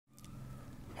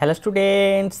Hello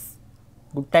students,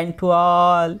 good time to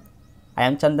all. I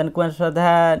am Chandan Kumar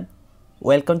Pradhan.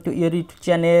 Welcome to your YouTube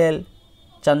channel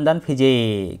Chandan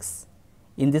Physics.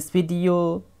 In this video,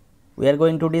 we are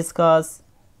going to discuss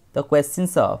the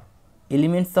questions of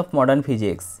elements of modern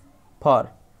physics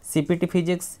for CPET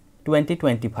Physics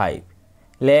 2025.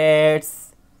 Let's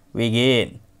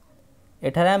begin.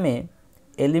 एठारे आमे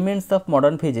elements of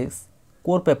modern physics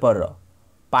core paper row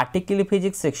particle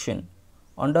physics section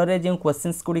under रे जो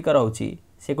questions Gudi रोचे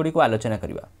से गुड़ी को आलोचना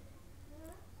करवा।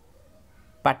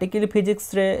 Particle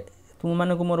physics रे तुम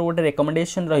मान को मोर गोटे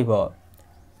रिकमेंडेशन रहिबो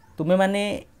तुमे माने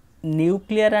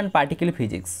न्यूक्लियर एंड पार्टिकल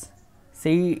फिजिक्स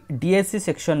से डीएससी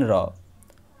सेक्शन रो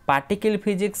पार्टिकल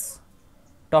फिजिक्स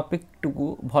टॉपिक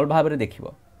को भल भाव रे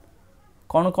देखिबो।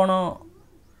 कौन कौन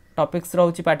टॉपिक्स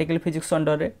रोचे पार्टिकल फिजिक्स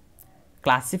अंडर रे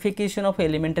क्लासिफिकेशन ऑफ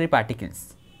एलिमेंटरी पार्टिकल्स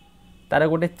तार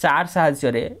गोटे चार्ट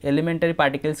साहाय्य एलिमेंटरी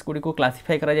पार्टिकल्स गुड़ी को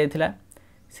क्लासीफाई करा जायथिला।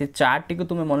 से चार्ट टी को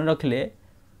तुम मन रखिले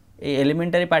ए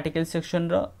एलिमेंटरी पार्टिकल सेक्शन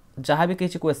रो जहाँ भी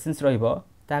किसी क्वेश्चंस रहिबो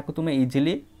ताको तुम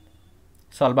इजीली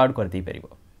सॉल्व आउट कर दे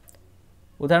परिबो।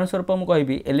 उदाहरण स्वरूप मु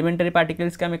कहबी एलिमेंटरी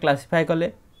पार्टिकल्स के आम क्लासीफाई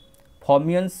कले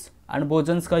फॉर्मियंस and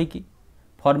बोजन्स कहीकि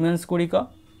फॉर्मियंस गुड़िक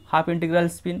half integral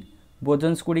spin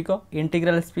बोजन्स गुड़िक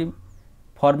integral spin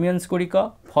फॉर्मियंस गुड़िक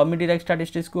Fermi direct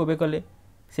statistics को ओबे कले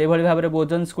से भली भाव में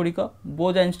बोजन्स गुड़िक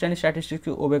बोज आइंस्टाइन स्टैटिस्टिक्स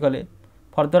को ओबे कले।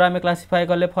 फर्दर आम क्लासीफाई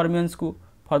कले फॉर्मियंस को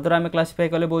फर्दर आम क्लासीफाई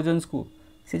कले बोजन्स को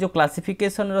से जो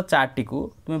क्लासिफिकेशन रो चार्ट टी को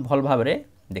तुम भल भाव में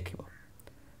देखिबो।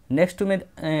 नेक्स्ट तुम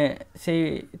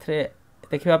से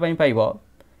देखा पाइब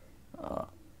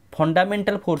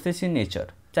फंडामेंटल फोर्सेस इन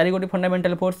नेचर चारि गोटी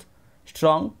fundamental force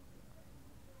strong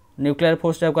nuclear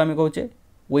force जहाँ आम कहे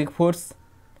weak force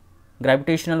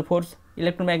gravitational force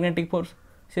electromagnetic force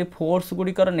से फोर्स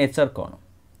गुड़िकर नेचर कौन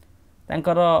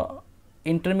तांकर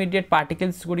इंटरमीडिएट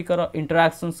पार्टिकल्स गुड़िकर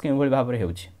इंटरैक्शंस के भाव में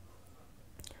होछि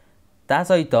ता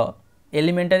सहित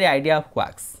elementary idea of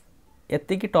quarks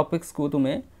एतिकी topics को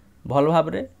तुम्हें भल भाव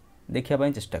में देखा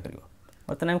चेष्टा कर।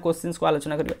 बर्तमान क्वेश्चंस को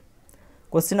आलोचना करिया।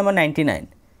 Question number 99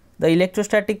 the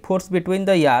electrostatic force between the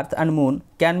earth and moon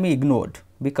can be ignored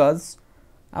because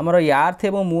आमर अर्थ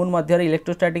एवं मून मध्य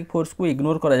इलेक्ट्रोस्टैटिक फोर्स को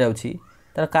इग्नोर करा जाउछि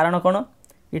तार कारण कौन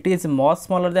it is much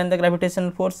smaller than the gravitational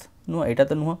force नुह एटा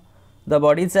तो नुह the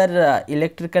bodies are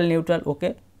electrical neutral okay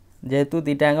जेहेतु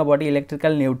दीटा जाक बॉडी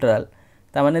इलेक्ट्रिकल न्यूट्रल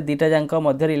तामाने दीटा जाक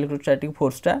मध्य इलेक्ट्रोस्टैटिक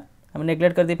फोर्सटा आम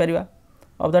नेग्लेक्ट कर दे परिबा।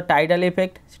 ऑफ द टाइडल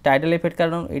इफेक्ट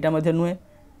कारण यहाँ मध्य नुहे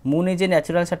moon is a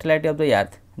natural satellite of the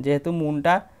earth जेहेतु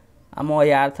मूनटा आम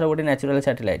अर्थ गोटे नेचुरल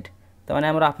सैटेलाइट तामाने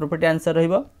आमर अप्रोप्रिएट आंसर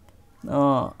रहिबो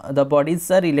the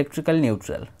bodies are electrical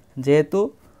neutral जेहेतु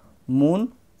मून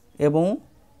एवं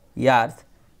अर्थ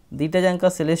दीटा जाक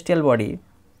सेलेस्टियल बॉडी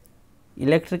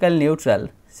इलेक्ट्रिकल न्यूट्रल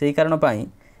से कारण पाई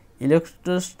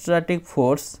इलेक्ट्रोस्टैटिक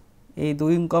फोर्स ये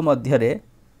दुई मध्य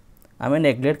आम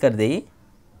नेग्लेक्ट कर दे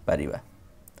परिबा।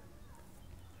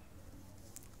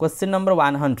 Question number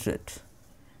 100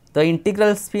 the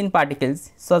integral spin particles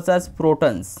such as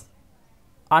protons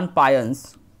and पायन्स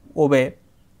ओबे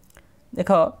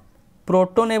देख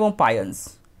प्रोटॉन एवं पायन्स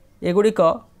एगुड़िक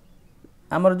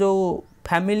आमर जो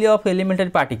फैमिली ऑफ एलिमेंटरी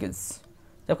पार्टिकल्स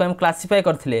जब हम क्लासीफाई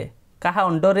करथिले कहा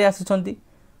अंडर रे आसुछंती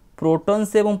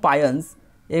प्रोटॉन्स एवं पायन्स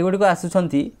एगुड़िक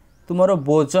आसुछंती तुमरो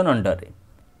बोजन अंडर रे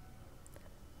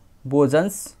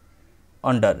बोजन्स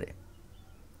अंडर रे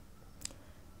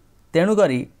तेणु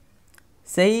करी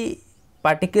सही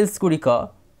पार्टिकल्स गुड़िक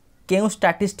केउ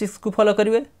स्टैटिस्टिक्स को फॉलो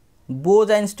करिवे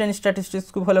बोज आइंस्टाइन स्टैटिस्टिक्स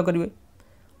को फॉलो करिवे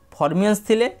फॉर्मियंस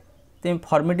थिले ते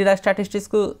फर्मी डायरेक्ट स्टैटिस्टिक्स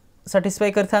को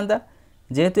सैटिस्फाई करथांता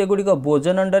जेहेतु एगुड़िक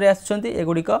बोजन अंडर आसुछंती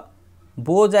एगुड़िक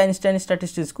बोज आइंस्टाइन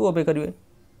स्टैटिस्टिक्स को ओबे करिवे।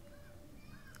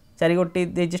 चारि गोटी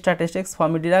देछि statistics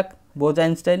Fermi direct Bhoj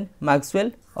Einstein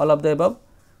Maxwell all of the above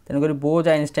तेणुक Bhoj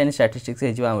Einstein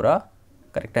statistics हो आमर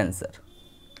correct answer.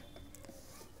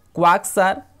 Quarks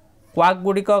are quark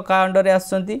गुड़िक का under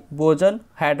आसुछंती बोजन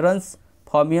हाइड्रॉन्स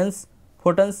fermions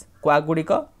photons quark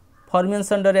गुड़िक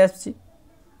fermions under आसुछि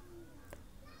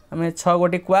आम 6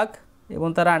 गोटी क्वार्क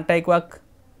एवं तार एंटी क्वार्क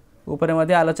ऊपर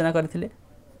मध्य आलोचना करथिले।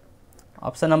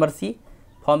 Option number C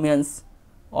fermions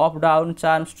up down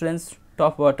charm strength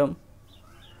top bottom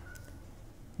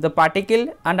the particle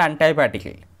and anti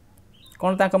particle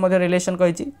कौन तांका मध्य relation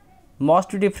कहिछि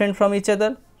most different from each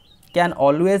other can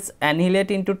always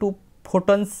annihilate into two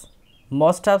photons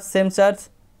must have same charge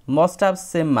must have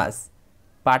same mass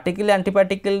particle anti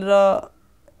particle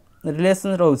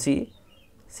relation रोची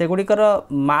सेगुड़िकर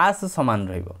मास समान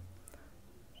रहिबो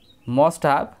must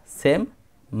have same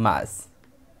mass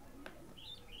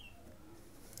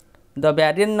the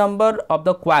barrier number of the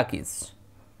quark is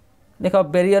देख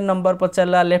barrier number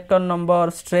पचारा लेफ्टन number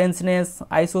स्ट्रेंथनेस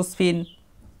isospin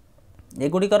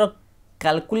एगुड़िकर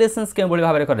calculations के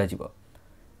भाव में कर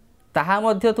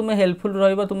तुम्हें helpful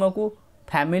रहिबो तुमको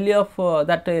family of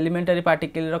that elementary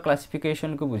particle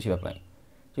classification को बुझापी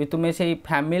जो तुम्हें से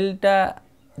फैमिलीटा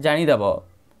जानीदेव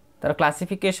तार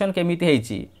क्लासिफिकेशन केमिति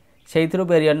होती से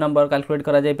बेरियर नंबर कैलकुलेट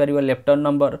करा जाय परिबो लेप्टन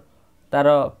नंबर तार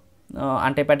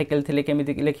आंटी पार्टिकल थिले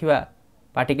केमिति लिखिबा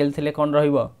पार्टिकल थिले कौन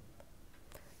रहिबो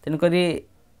तेणुकरी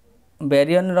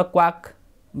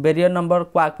बेरियर नंबर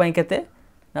क्वाक पाई केते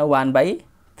ना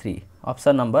 1/3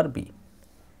 ऑप्शन नंबर बी।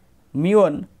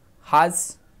 म्यून हाज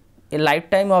ए life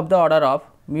time of the order of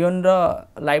म्यून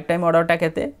life time ऑर्डरटा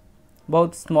केते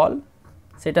बहुत स्मॉल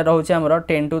सेटा रोचे हमर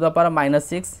 10 to the power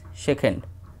 -6 second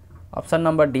option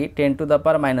number D 10 to the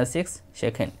power -6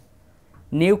 second.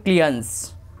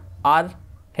 Nucleons are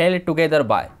held together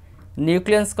by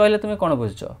nucleons कहले तुम कौन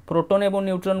बुझ प्रोटोन एवं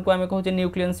न्यूट्रॉन को आम कहूँ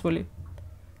न्यूक्लियंस बोली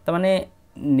तो माने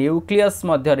न्यूक्लियस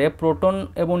मध्य प्रोटोन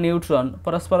एवं न्यूट्रॉन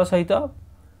परस्पर सहित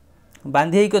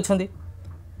बांधी होती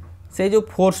से जो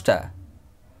फोर्सटा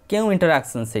क्यों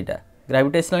इंटरैक्शन सेटा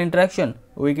gravitational interaction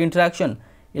week interaction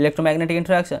electromagnetic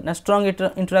interaction ना स्ट्रॉन्ग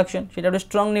इंटरैक्शन से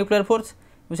स्ट्रॉन्ग न्यूक्लियर फोर्स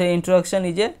से interaction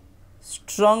is a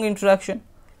strong interaction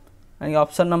and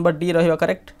option number D रहिबा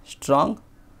correct strong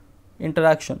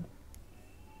interaction.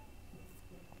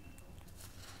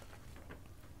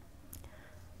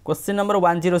 Question number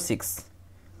 106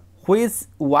 which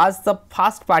was the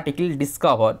first particle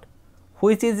discovered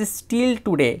which is still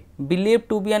today believed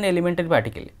to be an elementary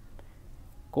particle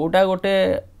Kota गोटे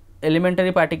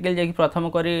elementary particle जे प्रथम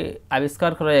करी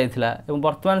आविष्कार करा जायथिला एवं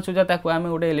वर्तमान सुजा ताको आमे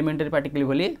गोटे एलिमेंटरी पार्टिकल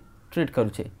बोली ट्रीट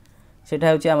करूछे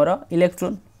सेटा होची हमरो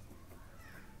electron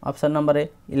option number A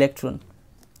electron.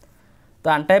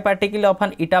 तो एंटी पार्टिकल ऑफ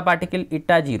एन इटा पार्टिकल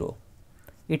इटा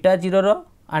जीरो रो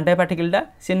एंटी पार्टिकलटा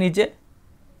से निजे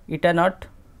इटा नॉट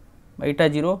इटा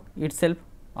zero itself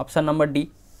option number D.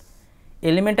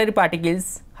 Elementary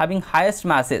particles having highest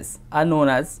masses are known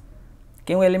as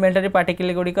क्यों एलिमेंटरी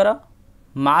पार्टिकल गुड़िकर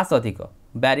मास अधिक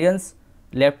बैरियंस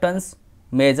लेप्टन्स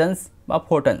मेजन्स बा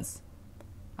फोटन्स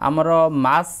आमर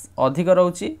मास अधिक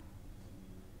रोची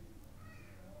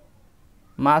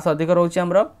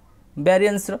आमर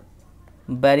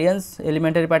बैरियंस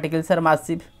elementary particles are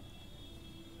massive.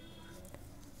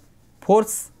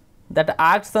 Force that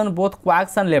acts on both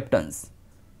quarks and लेप्टन्स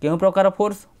क्यों प्रकार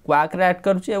फोर्स क्वार्क रे एक्ट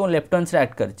करुची एवं लेप्टन्स रे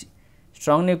एक्ट करुची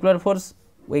strong nuclear force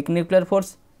weak nuclear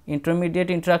force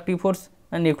intermediate interactive force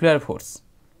and nuclear force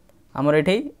आमर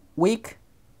ये वीक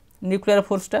न्यूक्लियर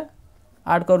फोर्सटा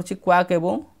ऐड करुची क्वार्क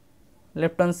एवं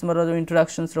लेप्टन्स मर जो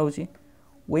interactions रोची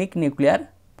weak nuclear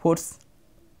force.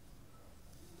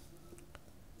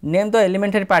 Name the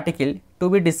elementary particle to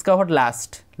be discovered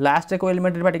last को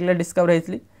एलिमेंटरी पार्टिकल डिस्कवर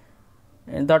होती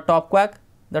the top quark,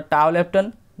 the tau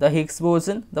lepton, the Higgs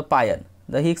boson, the pion.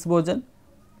 The Higgs boson,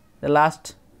 the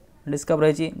last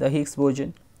discovery is the Higgs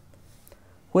boson.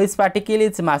 Which particle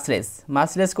is massless?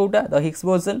 Massless Kota the Higgs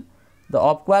boson, the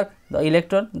up quark, the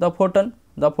electron, the photon.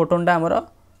 The photon टा हमारा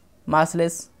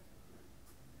massless.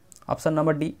 Option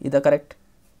number D is the correct.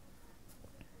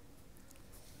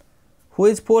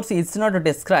 Which force is not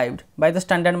described by the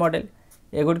standard model?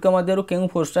 एगुड़िक मध्य क्यों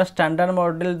फोर्सटा standard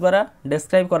model द्वारा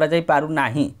describe करा जाई पारु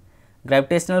नाही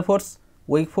gravitational force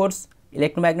weak force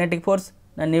electromagnetic force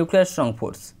ना nuclear strong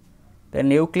force तो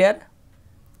nuclear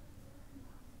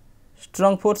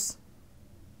strong force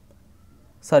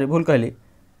sorry भूल कहली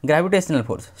gravitational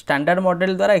force standard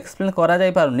model द्वारा एक्सप्लेन करा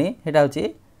जाई पारुनी हेटा होची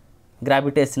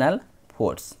ग्रेविटेशनल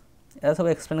फोर्स या सब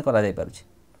एक्सप्लेन करा जाई पारुची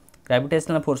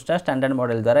ग्रेविटेशनल फोर्सटा स्टैंडर्ड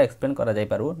मॉडल द्वारा एक्सप्लेन करा जाई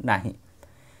पारु नाही।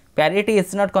 Parity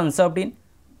is not conserved in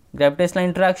gravitational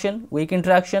interaction, weak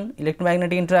interaction,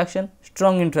 electromagnetic interaction,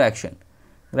 strong interaction.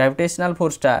 Gravitational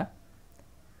force टा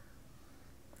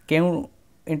क्यों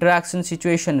interaction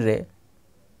situation रे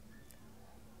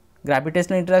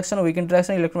gravitational interaction, weak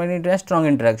interaction, electromagnetic interaction, strong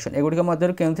interaction एगुड़ी का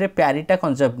मध्य क्यों थे parity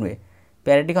conserved हुए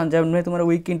parity conserved हुए तुम्हारा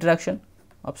weak interaction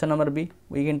option number B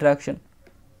weak interaction।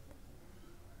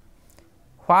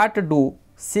 What do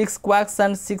 6 quarks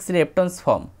and 6 leptons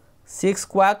form? 6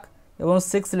 quark एवं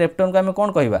 6 लेप्टन को आम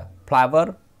कौन कहवा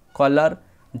फ्लावर कलर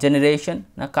जेनेरेशन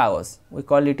ना काओस we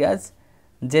call it as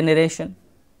generation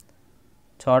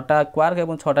 6टा quark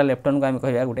एवं 6टा लेप्टन को आम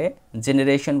कहवा गोटे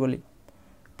जेनेरेशन बोली।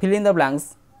 Fill in the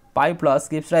blanks pi plus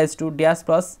gives rise to dash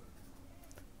plus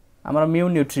आमर म्यू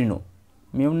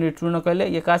न्यूट्रिनो कहले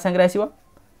ये क्या सांगे आसो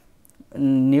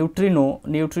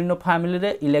न्यूट्रिनो फैमिली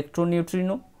रे electro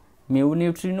neutrino mu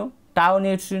neutrino tau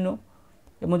neutrino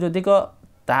एवं जदि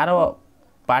तार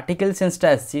पार्टिकल सेंसटा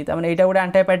आसमें यहाँ गोटे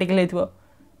आंटी पार्टिकल हो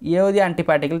ये यदि आंटी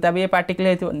पार्टिकल तब ये पार्टिकल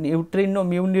हो न्यूट्रिनो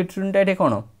म्यू न्यूट्रिनोटा ये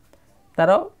कौन तार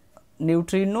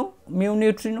न्यूट्रिनो म्यू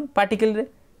न्यूट्रिनो पार्टिकल रे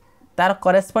तार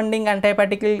करेस्पोंडिंग एंटी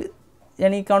पार्टिकल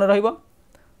यानी कौन रहिबो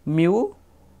mu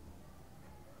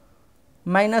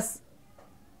minus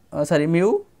sorry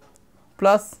mu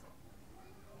plus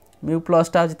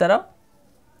टा होची तार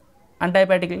एंटी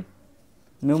पार्टिकल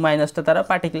म्यू माइनस टा तार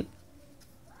particle.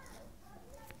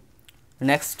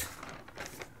 Next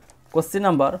question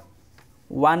number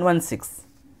 116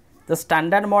 the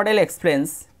standard model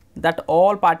explains that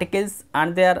all particles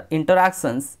and their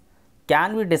interactions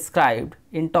can be described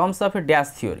in terms of a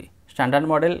dash theory। standard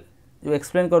model जो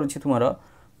explain करूछि तुमरो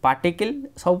particle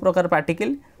सब प्रकार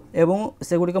particle एवं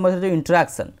से गुडी मध्य जो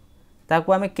interaction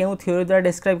ताको आमे केउ थ्योरी द्वारा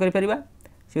डिस्क्राइब करि परिबा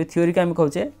से थ्योरी के आमे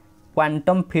कहउछे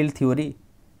quantum field theory.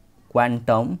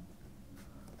 Quantum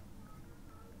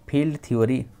field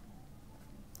theory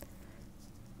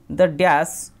the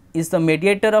dash is the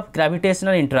mediator of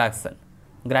gravitational interaction।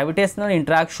 gravitational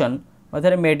interaction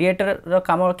मधे mediator रो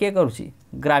काम के करूची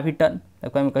graviton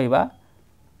ताको हम कहिबा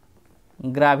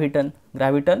graviton।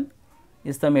 graviton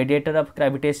is the mediator of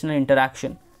gravitational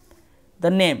interaction।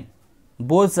 the name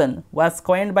boson was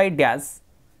coined by dash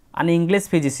an English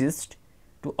physicist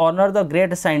to honor the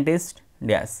great scientist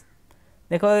dash।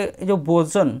 देखो ये जो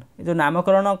boson ये जो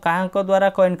नामकरण काहांक द्वारा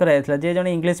कॉइन कराइथला जे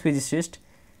जने इंग्लिश फिजिसिस्ट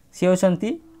से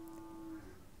होचंती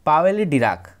पावेली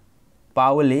डिराक।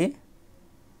 पावेली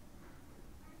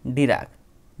डिराक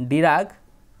डिराक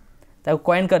ताको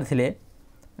कॉइन करथिले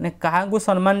माने काहांकु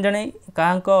सम्मान जने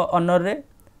काहांक ऑनर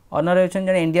होचन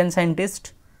जने Indian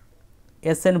scientist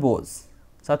SN. Bose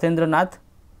Satyendranath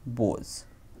Bose.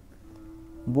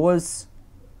 Bose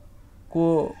को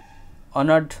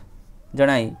ऑनर्ड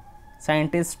जनाई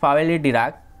साइंटिस्ट पावेली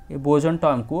डिराक ये बोजन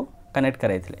टर्म को कनेक्ट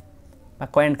कराइथिले बा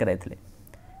coin कराइथिले।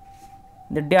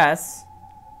 The dash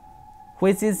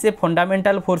which is a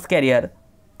fundamental force carrier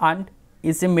and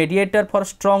is a mediator for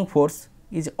strong force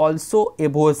is also a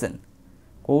boson।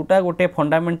 Kota गोटे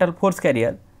फंडामेंटल फोर्स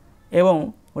कैरियर एवं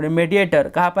गोटे mediator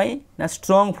कहा पाई ना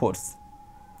स्ट्रॉन्ग फोर्स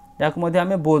जाको मध्ये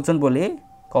आमे बोसन बोली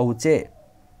कहूचे।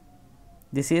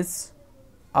 This is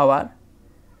our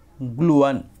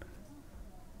ग्लूवन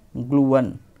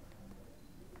ग्लूवन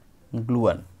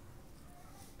ग्लूवन।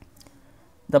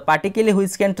 The particle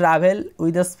which can travel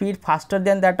with a speed faster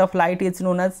than that of light is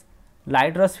known as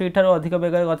light row speed ठारो अधिक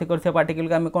वेग गति करथिया पार्टिकल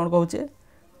का हम कोन कहूचे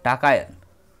टाकायन।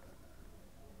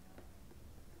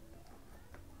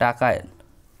 टाकायन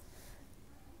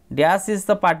dash is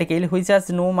the particle which has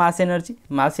no mass energy।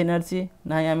 mass energy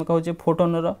नाही हम कहूचे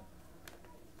photon row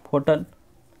photon.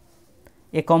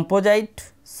 a composite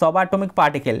subatomic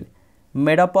particle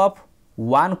made up of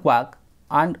one quark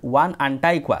and one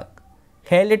anti-quark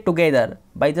held together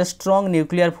by the strong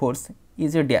nuclear force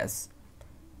is a dash।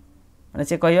 माने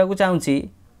से कहया को चाहूची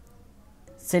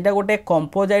सेटा गोटे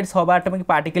composite subatomic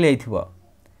particle हेथिबो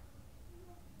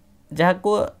जहा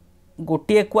को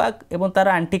गोटे क्वाक एवं तार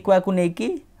एंटी क्वाक को नेकी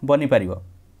बनी परिबो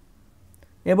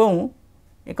एवं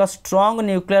एक स्ट्रॉन्ग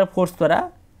न्यूक्लियर फोर्स द्वारा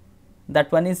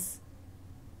दैट वन इज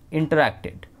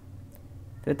इंटरैक्टेड।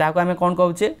 तो ताको हमें कौन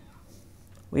कहूचे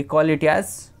we call it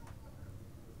as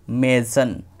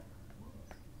mason.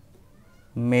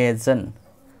 मेजन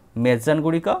मेजन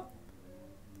गुड़िक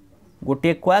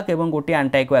गोटे क्वाक एवं गोटे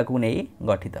एंटी क्वाक को नहीं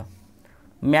गठित।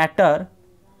 Matter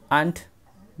and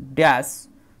dash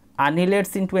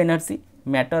एनिहिलेट्स into energy.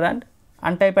 Matter and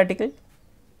anti particle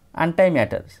anti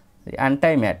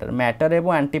matter matter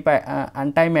एवं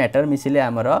एंटी मैटर मिसिले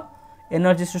आमर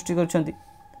energy Srishti करछंती।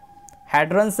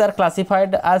 हाइड्रोन्स are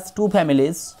classified as two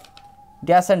families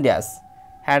dash and dash.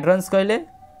 हाइड्रोन्स कहले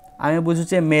आमे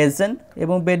बुझुचे मेजन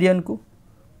एवं बेरियन को।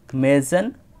 meson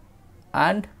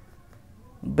and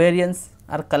baryons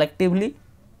are collectively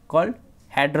called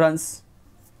hadrons।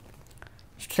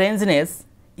 strangeness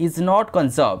is not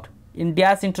conserved in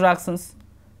dash interactions।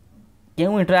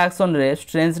 क्यों interaction रे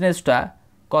strangeness टा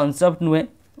conserved नुए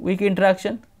weak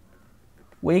interaction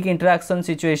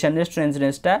situation रे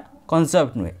strangeness टा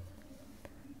conserved नुए।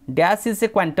 dash is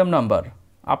a quantum number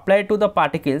applied to the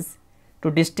particles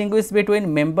to distinguish between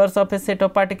members of a set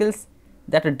of particles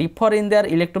that differ in their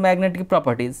electromagnetic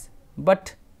properties but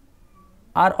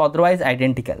are otherwise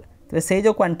identical। तो से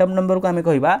जो quantum number को हमें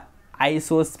कहबा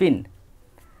isospin.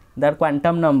 That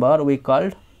quantum number we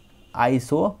called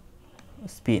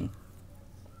isospin.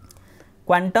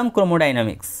 Quantum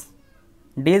chromodynamics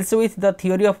deals with the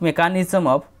theory of mechanism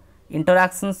of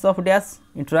interactions of dash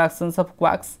interactions of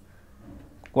quarks।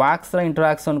 Quarks रा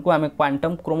interaction को हमें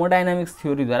quantum chromodynamics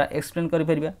theory द्वारा एक्सप्लेन करि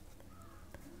परिबा।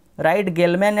 Right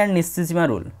गेलमैन and निश्चितजिमा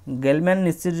rule. गेलमैन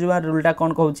निश्चितजिमा रूलटा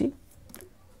कौन कहूची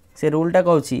से रूलटा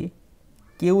कहूची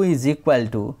Q is equal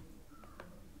to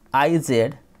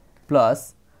IZ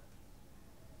plus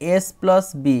S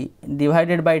plus B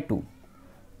divided by 2।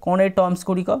 कौन ए terms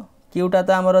गुड़िक Quetta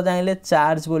तो आमर जान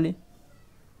चार्ज बोली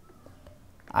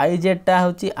आईजेडटा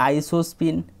हूँ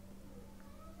आइसोस्पिन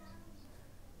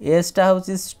एसटा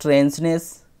हूँ स्ट्रेंजनेस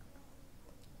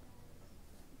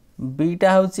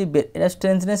बीटा हूँ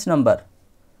strangeness number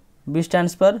B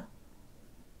stands for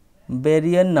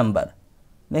barrier number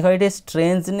देख ये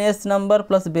strangeness number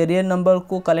plus barrier number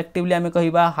को कलेक्टिवली आम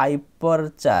कह हाइपर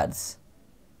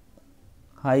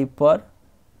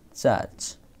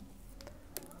चार्ज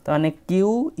तो मैंने Q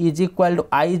is equal to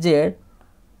I Z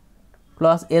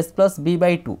plus S plus B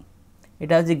by two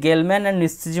यहाँ हूँ गेलमैन एंड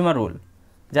निश्चिजिमा रूल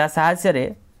जहाँ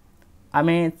साहाय्य आम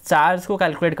चार्ज को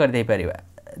कैलकुलेट कर दे पारिबा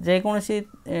जेकोसी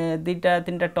दुईटा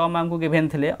तीन टर्म आमको गिभेन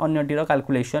थे अन्यटीर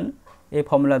कैलकुलेशन ए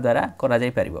फर्मूला द्वारा करा जाई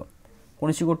पारिबो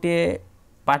कौन गोटे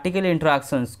पार्टिकल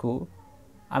इंटरैक्शंस को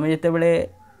आम जितेबाला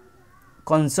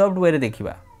कनजर्व्ड वे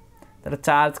देखा तार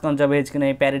चार्ज कनजर्व है कि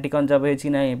नहीं पैरिटी कनजर्व है कि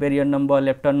नहीं बेरियर नंबर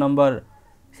लेफ्टर्न नंबर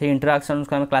से इंटरैक्शंस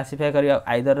को आम क्लासीफाई करिया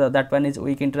either that one is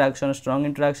weak interaction strong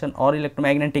interaction और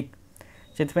इलेक्ट्रोमैग्नेटिक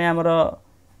से आमर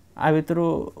आ भितर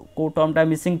को टर्मटा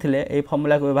मिसिंग थे ये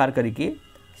फर्मूला को व्यवहार करिकी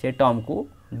से टर्म को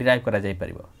डिराइव करा जाई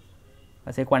परिबो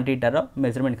से क्वांटिटार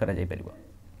मेजरमेंट करा जाई परिबो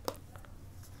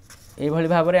एभली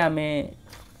भाव में आम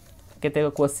केते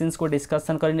क्वेश्चंस को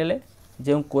डिस्कशन करनेले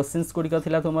जो क्वेश्चंस गुड़िक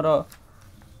थिला तुमर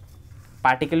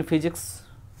particle physics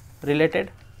related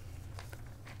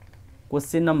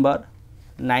question number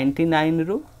 99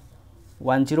 रु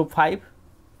 105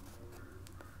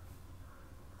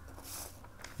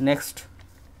 नेक्स्ट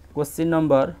क्वेश्चन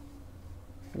नंबर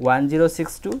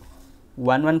 106 टू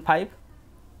 115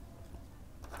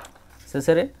 शेष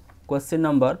क्वेश्चन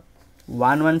नंबर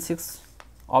 116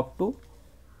 अप टू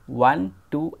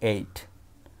 128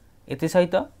 एति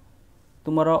सहित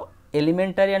तुमर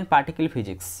एलिमेंटारी एंड पार्टिकल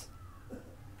फिजिक्स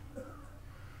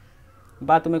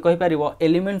बा तुम्हें कहि परिबो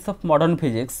एलिमेंट्स ऑफ मॉडर्न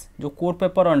फिजिक्स जो कोर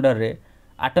पेपर अंडर रे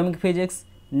atomic physics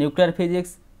nuclear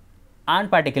physics and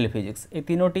particle physics A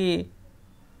तीनोटी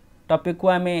topic को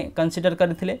आम कंसीडर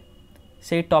करथिले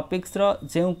से टॉपिक्स रो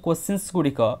जो क्वेश्चंस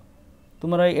गुड़िक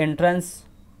तुम एंट्रांस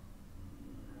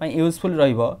यूजफुल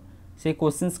रहिबो से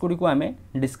क्वेश्चंस गुड़िक आम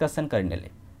डिस्कशन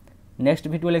करनेले नेक्स्ट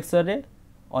वीडियो लेक्चर रे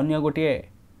अन्य गोटे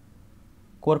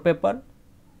कोर पेपर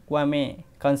को आम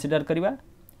कंसीडर करवा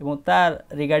एवं तार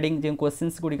रिगार्डिंग जो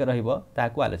क्वेश्चंस गुड़िक रहिबो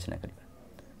ताको आलोचना करवा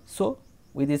so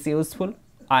with this useful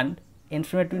and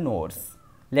informative notes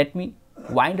let me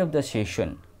wind up the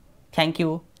session thank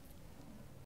you.